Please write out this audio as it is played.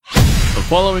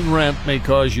following rant may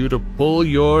cause you to pull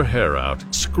your hair out,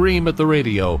 scream at the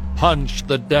radio, punch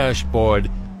the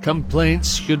dashboard.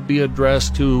 Complaints should be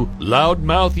addressed to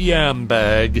loudmouth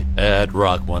yambag at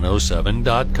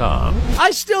rock107.com.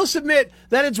 I still submit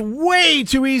that it's way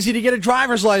too easy to get a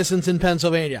driver's license in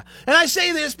Pennsylvania. And I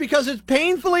say this because it's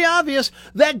painfully obvious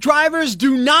that drivers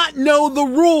do not know the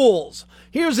rules.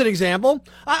 Here's an example.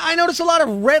 I notice a lot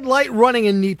of red light running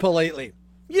in NEPA lately.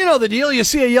 You know the deal. You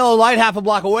see a yellow light half a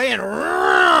block away and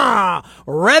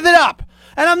rev it up.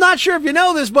 And I'm not sure if you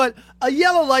know this, but a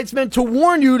yellow light's meant to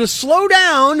warn you to slow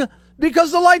down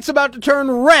because the light's about to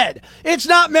turn red. It's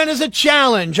not meant as a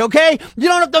challenge, okay? You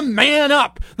don't have to man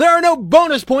up. There are no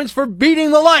bonus points for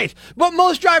beating the light. But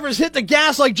most drivers hit the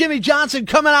gas like Jimmy Johnson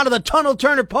coming out of the tunnel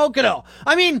turn at Pocono.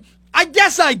 I mean, I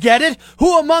guess I get it.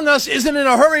 Who among us isn't in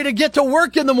a hurry to get to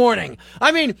work in the morning?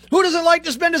 I mean, who doesn't like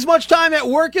to spend as much time at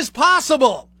work as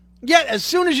possible? Yet, as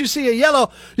soon as you see a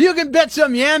yellow, you can bet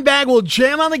some yambag will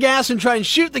jam on the gas and try and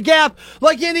shoot the gap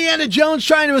like Indiana Jones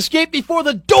trying to escape before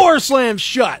the door slams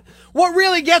shut. What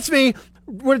really gets me,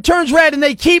 when it turns red and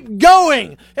they keep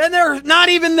going, and they're not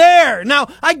even there. Now,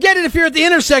 I get it if you're at the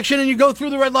intersection and you go through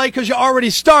the red light because you already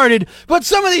started, but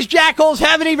some of these jackholes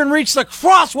haven't even reached the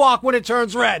crosswalk when it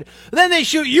turns red. Then they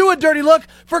shoot you a dirty look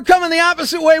for coming the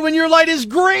opposite way when your light is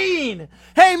green.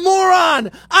 Hey, moron,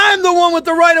 I'm the one with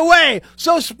the right of way,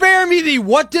 so spare me the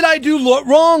what did I do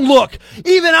wrong look.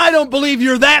 Even I don't believe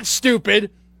you're that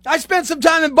stupid. I spent some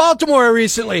time in Baltimore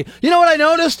recently. You know what I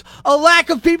noticed? A lack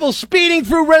of people speeding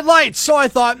through red lights. So I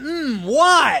thought,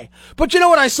 why? But you know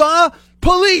what I saw?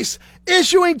 Police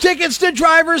issuing tickets to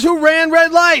drivers who ran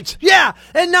red lights. Yeah,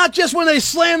 and not just when they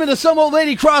slam into some old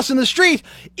lady crossing the street.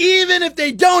 Even if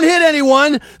they don't hit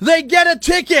anyone, they get a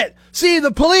ticket. See,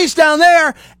 the police down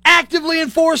there actively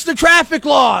enforce the traffic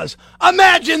laws.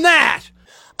 Imagine that.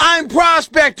 I'm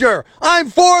Prospector.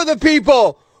 I'm for the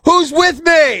people. Who's with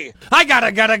me? I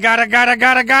gotta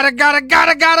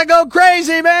go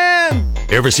crazy, man.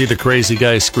 Ever see the crazy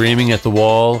guy screaming at the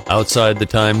wall outside the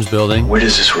Times building? Where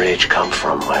does this rage come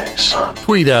from, my son?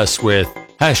 Tweet us with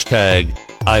hashtag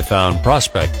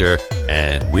 #IFoundProspector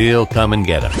and we'll come and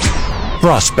get him.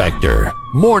 Prospector,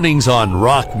 mornings on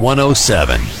Rock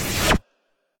 107.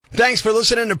 Thanks for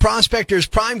listening to Prospector's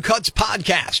Prime Cuts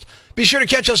podcast. Be sure to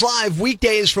catch us live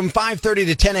weekdays from 5:30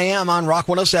 to 10 a.m. on Rock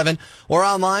 107 or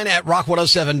online at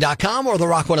rock107.com or the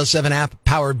Rock 107 app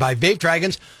powered by Vape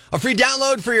Dragons, a free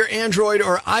download for your Android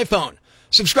or iPhone.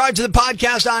 Subscribe to the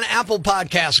podcast on Apple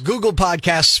Podcasts, Google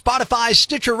Podcasts, Spotify,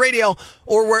 Stitcher Radio,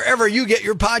 or wherever you get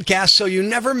your podcasts so you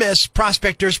never miss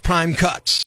Prospector's Prime Cuts.